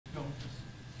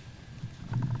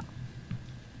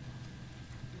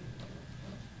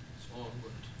A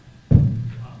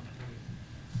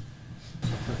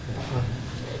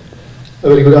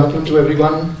very good afternoon to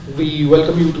everyone. We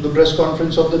welcome you to the press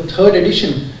conference of the third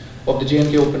edition of the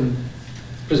J&K Open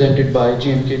presented by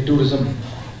J&K Tourism.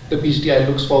 The PCTI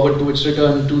looks forward to its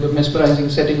return to the mesmerizing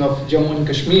setting of Jammu and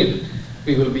Kashmir.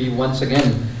 We will be once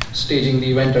again staging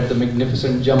the event at the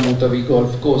magnificent Jammu Tawi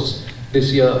Golf Course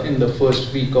this year in the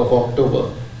first week of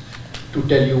October. To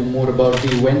tell you more about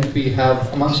the event, we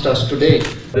have amongst us today.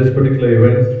 This particular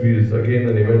event is again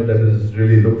an event that is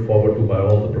really looked forward to by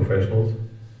all the professionals.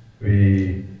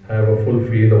 We have a full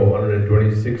field of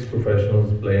 126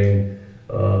 professionals playing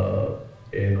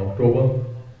in October.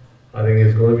 I think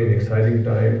it's going to be an exciting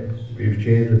time. We've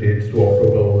changed the dates to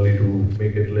October only to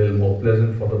make it a little more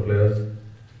pleasant for the players.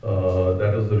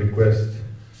 That was the request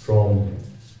from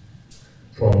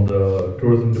the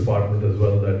tourism department as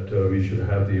well, that we should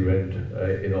have the event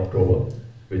in October,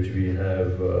 which we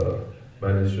have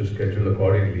managed to schedule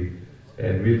accordingly.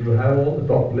 And we'll have all the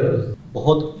top players.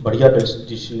 बहुत बढ़िया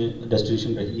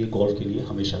destination रही है golf के लिए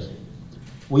हमेशा से.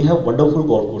 We have wonderful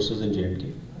golf courses in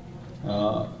J&K.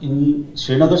 In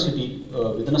Srinagar city,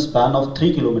 within a span of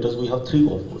 3 kilometers, we have 3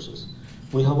 golf courses.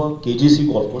 We have a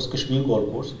KGC golf course, Kashmir golf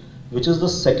course, which is the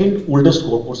second oldest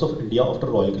golf course of India after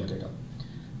Royal Calcutta.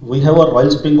 We have a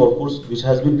Royal Spring golf course, which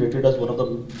has been rated as one of the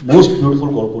most beautiful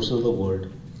golf courses in the world.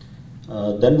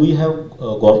 Then we have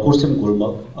a golf course in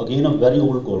Gulmarg, again a very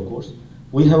old golf course.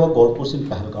 We have a golf course in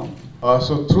Pahalgam.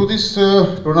 So through this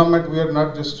tournament, we are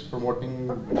not just promoting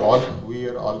golf, we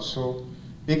are also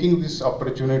taking this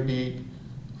opportunity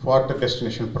for the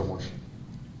destination promotion.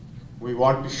 We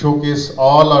want to showcase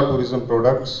all our tourism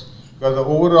products, because the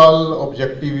overall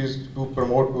objective is to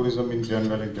promote tourism in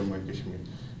general in Jammu and Kashmir.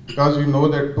 Because we know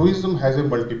that tourism has a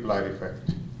multiplier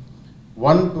effect.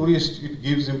 One tourist, it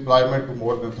gives employment to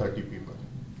more than 30 people.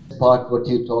 Part what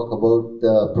you talk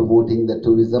about promoting the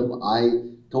tourism, I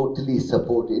totally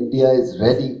support. India is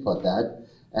ready for that,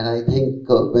 and I think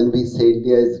when we say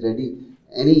India is ready,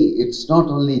 it's not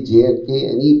only J&K,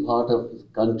 any part of the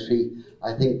country,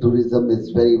 I think tourism is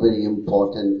very, very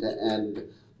important. And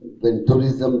when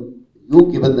tourism,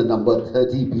 you given the number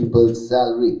 30 people's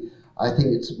salary, I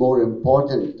think it's more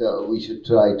important we should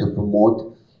try to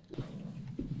promote.